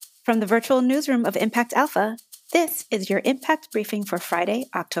From the virtual newsroom of Impact Alpha, this is your Impact Briefing for Friday,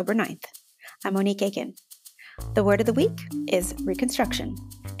 October 9th. I'm Monique Aiken. The word of the week is reconstruction.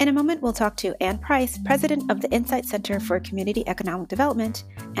 In a moment, we'll talk to Anne Price, president of the Insight Center for Community Economic Development,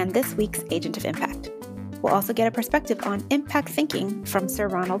 and this week's Agent of Impact. We'll also get a perspective on impact thinking from Sir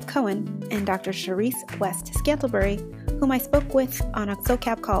Ronald Cohen and Dr. Charisse West Scantlebury, whom I spoke with on a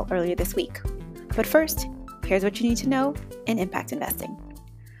SoCap call earlier this week. But first, here's what you need to know in impact investing.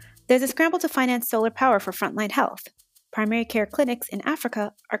 There's a scramble to finance solar power for frontline health. Primary care clinics in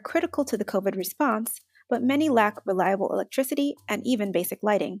Africa are critical to the COVID response, but many lack reliable electricity and even basic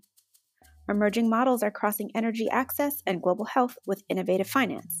lighting. Emerging models are crossing energy access and global health with innovative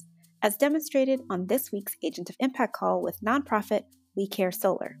finance, as demonstrated on this week's Agent of Impact call with nonprofit We Care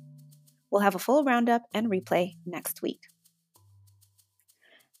Solar. We'll have a full roundup and replay next week.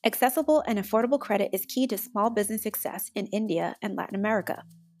 Accessible and affordable credit is key to small business success in India and Latin America.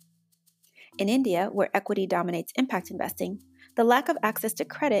 In India, where equity dominates impact investing, the lack of access to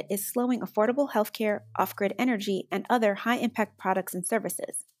credit is slowing affordable healthcare, off-grid energy, and other high-impact products and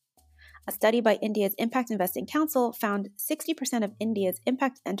services. A study by India's Impact Investing Council found 60% of India's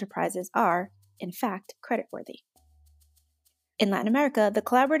impact enterprises are, in fact, creditworthy. In Latin America, the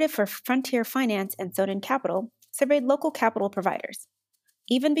Collaborative for Frontier Finance and Soden Capital surveyed local capital providers.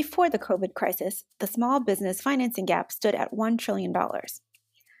 Even before the COVID crisis, the small business financing gap stood at $1 trillion.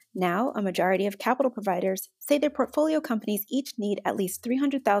 Now, a majority of capital providers say their portfolio companies each need at least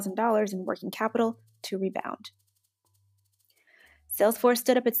 $300,000 in working capital to rebound. Salesforce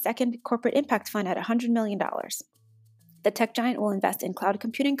stood up its second corporate impact fund at $100 million. The tech giant will invest in cloud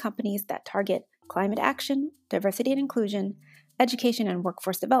computing companies that target climate action, diversity and inclusion, education and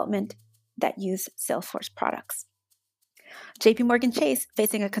workforce development that use Salesforce products. JPMorgan Chase,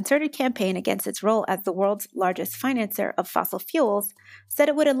 facing a concerted campaign against its role as the world's largest financer of fossil fuels, said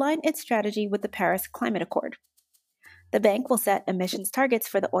it would align its strategy with the Paris Climate Accord. The bank will set emissions targets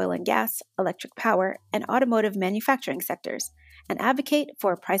for the oil and gas, electric power, and automotive manufacturing sectors, and advocate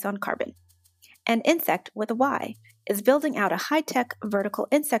for a price on carbon. And Insect, with a Y, is building out a high-tech vertical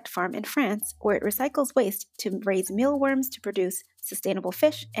insect farm in France where it recycles waste to raise mealworms to produce sustainable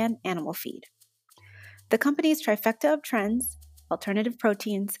fish and animal feed. The company's trifecta of trends, alternative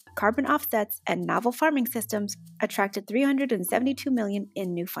proteins, carbon offsets, and novel farming systems attracted $372 million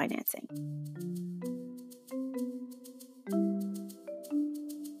in new financing.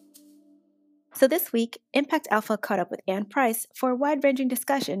 So this week, Impact Alpha caught up with Anne Price for a wide-ranging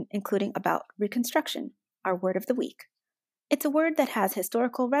discussion, including about reconstruction, our word of the week. It's a word that has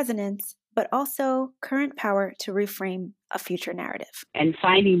historical resonance, but also current power to reframe a future narrative. And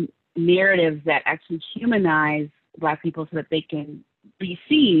finding narratives that actually humanize Black people so that they can be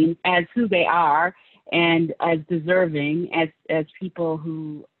seen as who they are and as deserving as people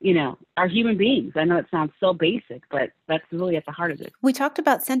who, are human beings. I know it sounds so basic, but that's really at the heart of it. We talked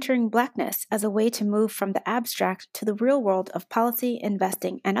about centering Blackness as a way to move from the abstract to the real world of policy,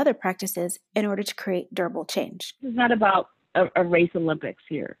 investing, and other practices in order to create durable change. It's not about a race Olympics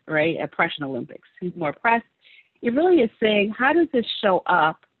here, right? Oppression Olympics. Who's more oppressed? It really is saying, how does this show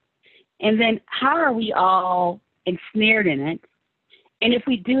up? And then how are we all ensnared in it? And if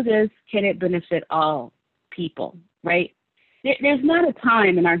we do this, can it benefit all people, right? There's not a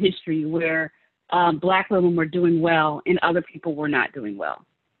time in our history where Black women were doing well and other people were not doing well.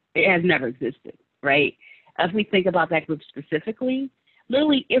 It has never existed, right? If we think about that group specifically,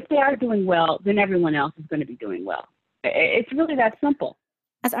 literally, if they are doing well, then everyone else is going to be doing well. It's really that simple.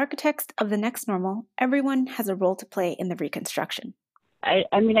 As architects of the next normal, everyone has a role to play in the reconstruction. I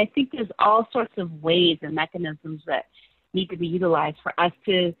think there's all sorts of ways and mechanisms that need to be utilized for us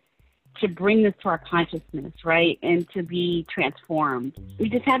to bring this to our consciousness, right, and to be transformed. We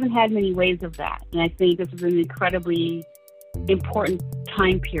just haven't had many ways of that. And I think this is an incredibly important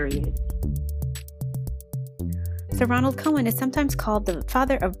time period. Sir Ronald Cohen is sometimes called the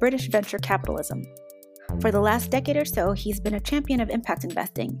father of British venture capitalism. For the last decade or so, he's been a champion of impact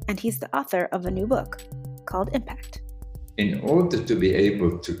investing, and he's the author of a new book called Impact. In order to be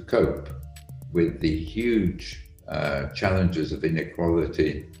able to cope with the huge challenges of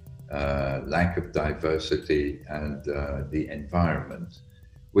inequality, lack of diversity, and the environment,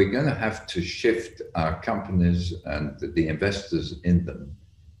 we're going to have to shift our companies and the investors in them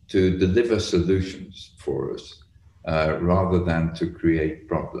to deliver solutions for us rather than to create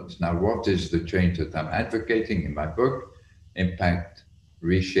problems. Now, what is the change that I'm advocating in my book? Impact,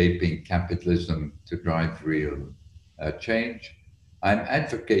 Reshaping Capitalism to Drive Real Change. I'm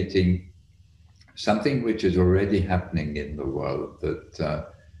advocating something which is already happening in the world, that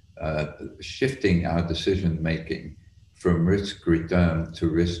shifting our decision-making from risk return to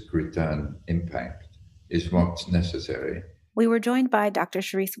risk return impact is what's necessary. We were joined by Dr.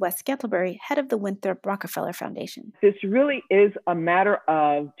 Cherise West Scantlebury, head of the Winthrop Rockefeller Foundation. This really is a matter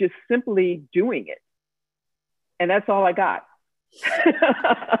of just simply doing it. And that's all I got.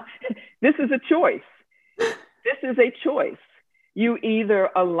 This is a choice. This is a choice. You either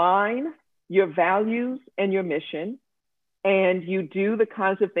align your values and your mission, and you do the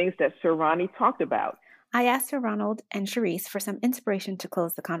kinds of things that Sir Ronnie talked about. I asked Sir Ronald and Cherise for some inspiration to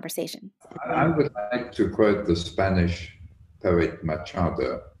close the conversation. I would like to quote the Spanish poet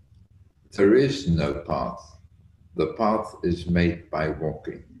Machado. There is no path. The path is made by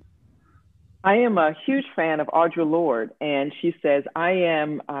walking. I am a huge fan of Audre Lorde, and she says, I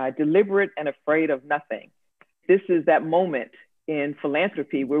am deliberate and afraid of nothing. This is that moment in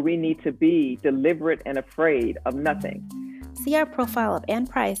philanthropy where we need to be deliberate and afraid of nothing. See our profile of Ann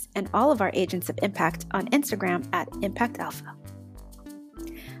Price and all of our agents of impact on Instagram at Impact Alpha.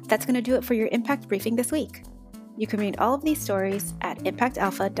 That's going to do it for your Impact Briefing this week. You can read all of these stories at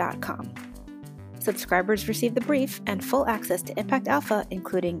impactalpha.com. Subscribers receive the brief and full access to Impact Alpha,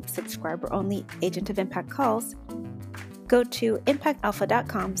 including subscriber-only Agent of Impact calls. Go to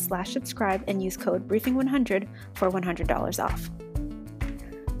impactalpha.com/subscribe and use code BRIEFING100 for $100 off.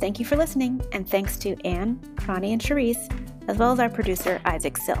 Thank you for listening, and thanks to Ann, Ronnie, and Cherise, as well as our producer,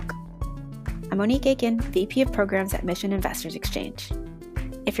 Isaac Silk. I'm Monique Aiken, VP of Programs at Mission Investors Exchange.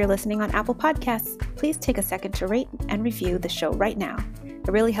 If you're listening on Apple Podcasts, please take a second to rate and review the show right now. It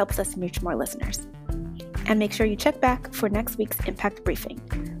really helps us reach more listeners. And make sure you check back for next week's Impact Briefing.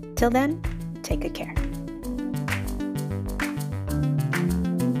 Till then, take good care.